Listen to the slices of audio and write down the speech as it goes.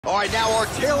All right, now our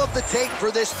tale of the tape for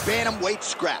this bantamweight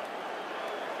scrap.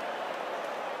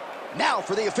 Now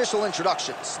for the official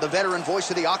introductions, the veteran voice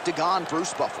of the Octagon,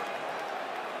 Bruce Buffer.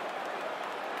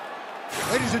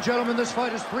 Ladies and gentlemen, this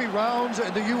fight is 3 rounds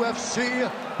in the UFC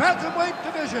bantamweight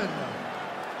division.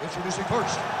 Introducing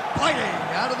first, fighting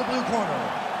out of the blue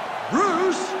corner,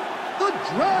 Bruce the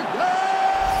Dragon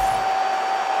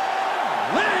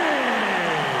Lee.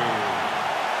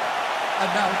 And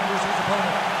now introducing his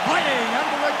opponent, fighting out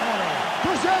of the red corner,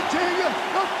 presenting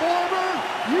the former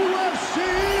UFC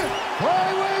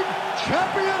flyweight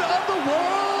champion of the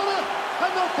world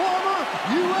and the former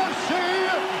UFC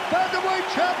bantamweight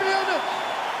champion,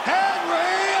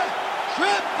 Henry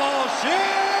Triple C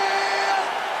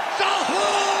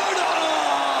Cejudo!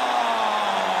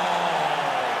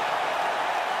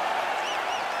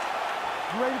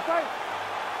 You ready to fight?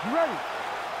 You ready?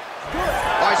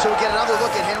 All right, so we get another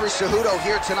look at Henry Cejudo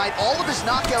here tonight. All of his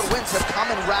knockout wins have come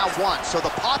in round 1, so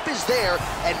the pop is there,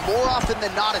 and more often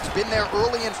than not, it's been there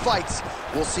early in fights.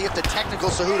 We'll see if the technical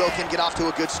Cejudo can get off to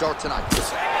a good start tonight.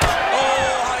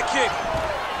 Oh, high kick.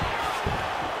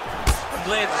 I'm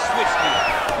glad to switch me.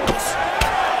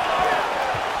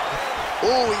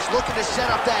 Oh, he's looking to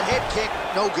set up that head kick.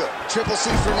 No good. Triple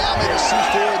C for now, maybe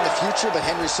C4 in the future, but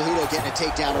Henry Cejudo getting a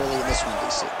takedown early in this one,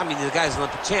 DC. I mean, the guy's an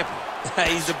Olympic champion.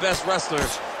 He's the best wrestler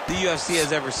the UFC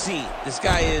has ever seen. This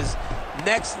guy is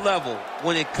next level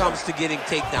when it comes to getting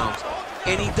takedowns.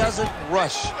 And he doesn't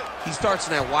rush. He starts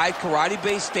in that wide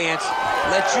karate-based stance,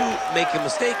 lets you make a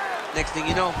mistake. Next thing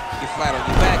you know, you're flat on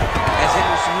your back. As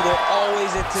Henry Cejudo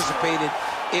always anticipated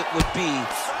it would be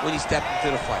when he stepped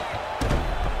into the fight.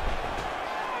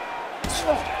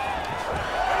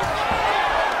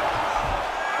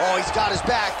 Oh, he's got his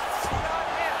back.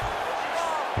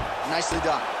 Nicely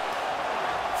done.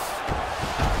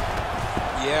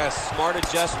 Yes, smart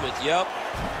adjustment, yep.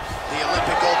 The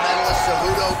Olympic gold medalist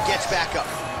Cejudo gets back up.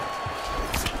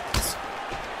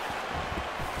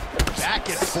 Back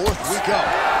and forth we go.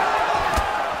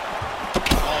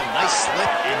 Oh, nice slip,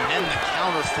 and then the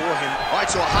counter for him. All right,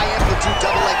 so a high-amplitude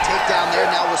double-leg takedown there.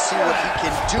 Now we'll see what he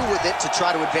can do with it to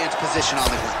try to advance position on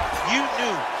the ground. You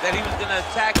knew that he was going to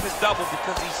attack this double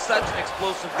because he's such an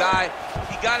explosive guy.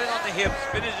 He got it on the hips,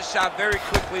 finished the shot very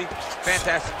quickly.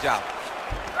 Fantastic job.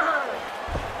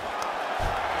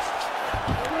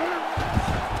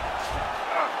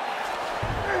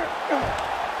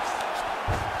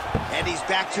 And he's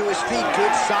back to his feet.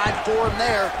 Good sign for him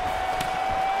there.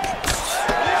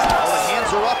 Oh, the hands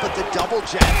are up, but the double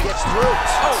jab gets through.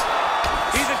 Oh,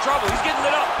 he's in trouble. He's getting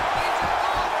lit up.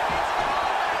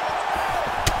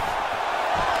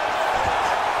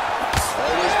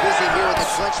 Always busy here in the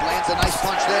clinch. Lands a nice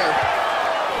punch there.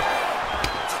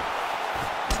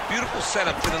 Beautiful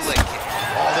setup to the leg kick.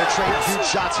 Oh, they're trading huge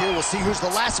shots here. We'll see who's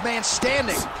the last man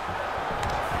standing.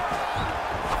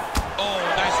 Oh,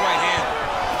 nice right hand.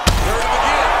 Third him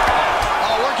again.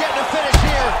 Oh, we're getting a finish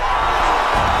here.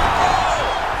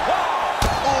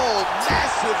 Oh,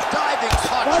 massive diving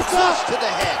punch flush to the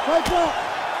head. Fight up!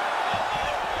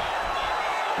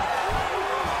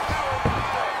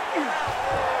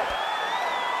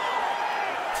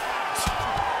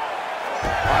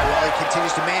 All right, well, he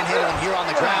continues to manhandle him here on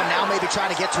the ground. Now maybe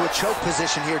trying to get to a choke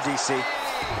position here, DC.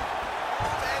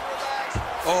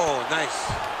 Oh, nice.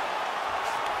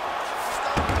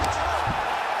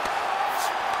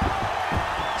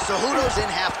 Cejudo's in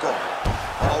half guard.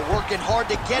 Oh, working hard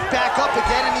to get back up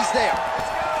again, and he's there.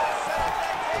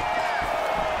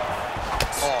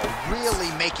 Oh,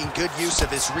 really making good use of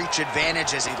his reach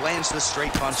advantage as he lands the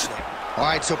straight punch there. All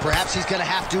right, so perhaps he's going to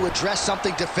have to address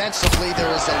something defensively.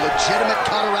 There is a legitimate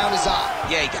cut around his eye.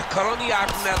 Yeah, he got cut on the eye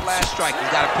from that last strike.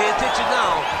 He's got to pay attention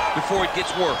now before it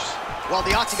gets worse. Well,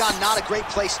 the Octagon, not a great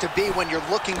place to be when you're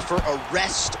looking for a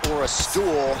rest or a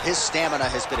stool. His stamina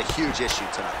has been a huge issue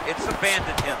tonight. It's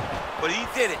abandoned him, but he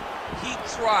did it. He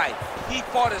tried. He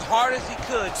fought as hard as he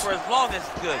could for as long as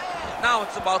he could. Now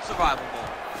it's about survival mode.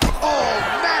 Oh,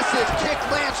 massive kick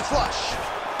lands flush.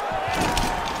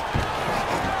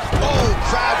 Oh,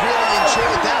 crowd really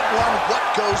enjoyed that one. What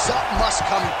goes up must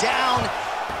come down.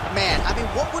 Man, I mean,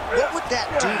 what would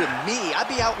that do to me? I'd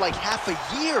be out like half a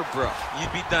year, bro.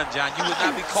 You'd be done, John. You would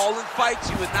not be calling fights.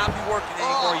 You would not be working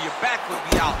anymore. Your back would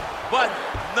be out. But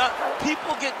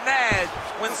people get mad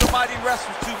when somebody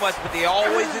wrestles too much, but they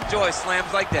always enjoy slams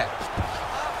like that.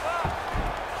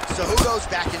 Cejudo's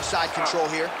back inside control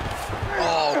here.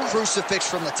 Oh, crucifix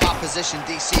from the top position,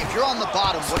 DC. If you're on the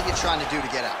bottom, what are you trying to do to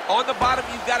get out? On the bottom,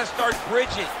 you've got to start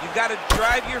bridging. You've got to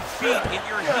drive your feet and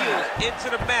your heels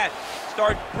into the mat.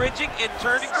 Start bridging and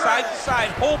turning side to side,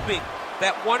 hoping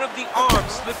that one of the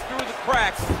arms slips through the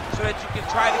cracks so that you can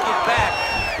try to get back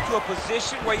to a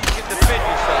position where you can defend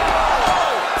yourself.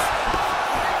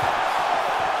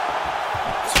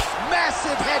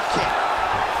 Massive head kick.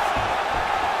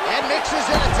 And mixes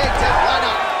in a takedown. Why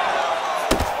not?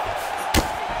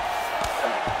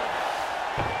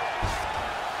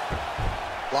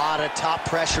 A lot of top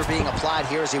pressure being applied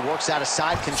here as he works out of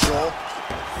side control.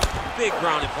 Big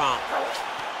ground and pound.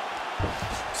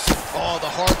 Oh, the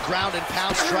hard ground and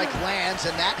pound strike lands,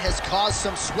 and that has caused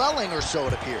some swelling or so,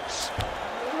 it appears.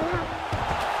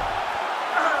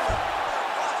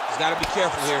 He's got to be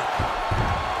careful here.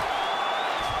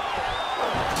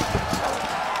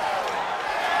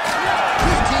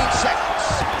 15 seconds.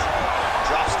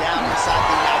 Drops down inside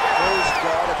the now closed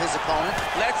guard of his opponent.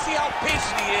 Let's see how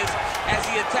patient he is as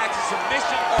he attacks a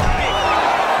submission or big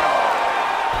ground.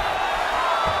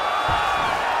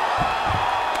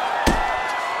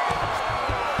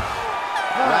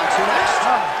 Round two next.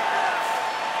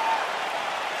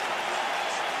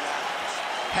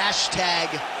 Hashtag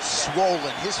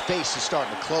swollen. His face is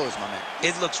starting to close, my man.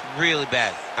 It looks really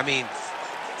bad. I mean,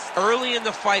 early in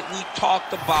the fight, we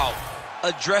talked about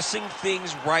addressing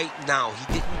things right now. He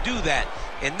didn't do that,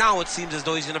 and now it seems as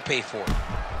though he's going to pay for it.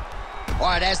 All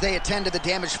right, as they attend to the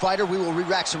damaged fighter, we will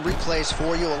re-rack some replays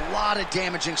for you. A lot of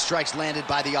damaging strikes landed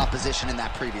by the opposition in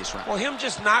that previous round. Well, him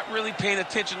just not really paying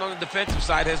attention on the defensive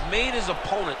side has made his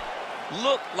opponent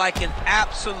look like an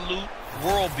absolute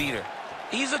world beater.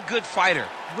 He's a good fighter,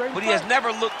 but he has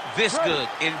never looked this good,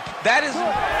 and that is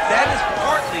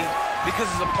partly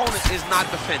because his opponent is not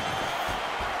defending.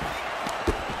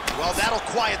 Well, that'll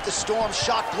quiet the storm.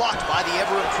 Shot blocked by the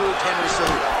ever-improved Henry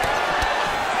Cejudo.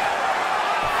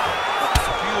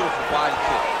 Beautiful body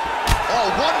kick.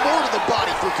 Oh, one more to the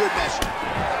body for good measure.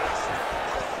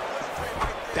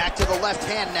 Back to the left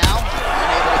hand now.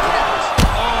 Unable to connect.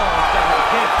 Oh, that was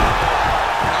a kick.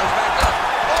 Now he's back up.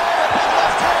 Oh, big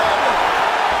left hand.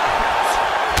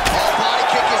 Oh, body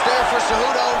kick is there for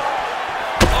Cejudo.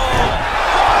 Oh,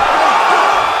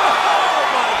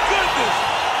 my goodness.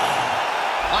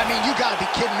 I mean, you got to be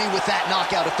kidding me with that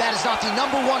knockout. If that is not the #1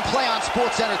 play on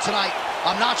SportsCenter tonight,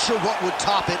 I'm not sure what would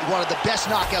top it. One of the best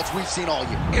knockouts we've seen all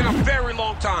year. In a very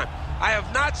long time. I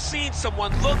have not seen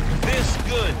someone look this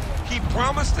good. He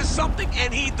promised us something,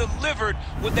 and he delivered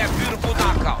with that beautiful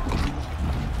knockout.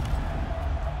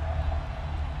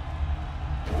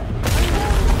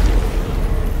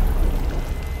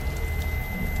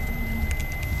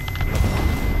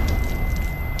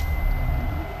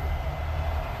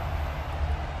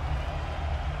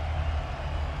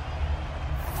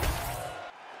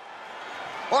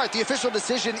 All right, the official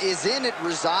decision is in. It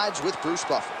resides with Bruce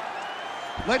Buffer.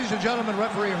 Ladies and gentlemen,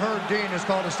 referee Herb Dean has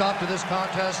called a stop to this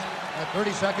contest at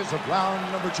 30 seconds of round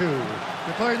number 2.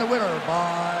 Declaring the winner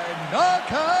by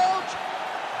knockout,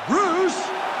 Bruce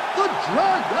the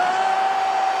Dragon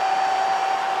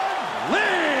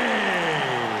Lee!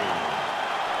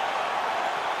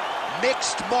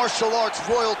 Mixed martial arts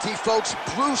royalty, folks.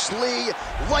 Bruce Lee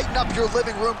lighting up your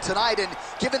living room tonight and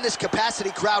giving this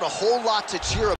capacity crowd a whole lot to cheer about.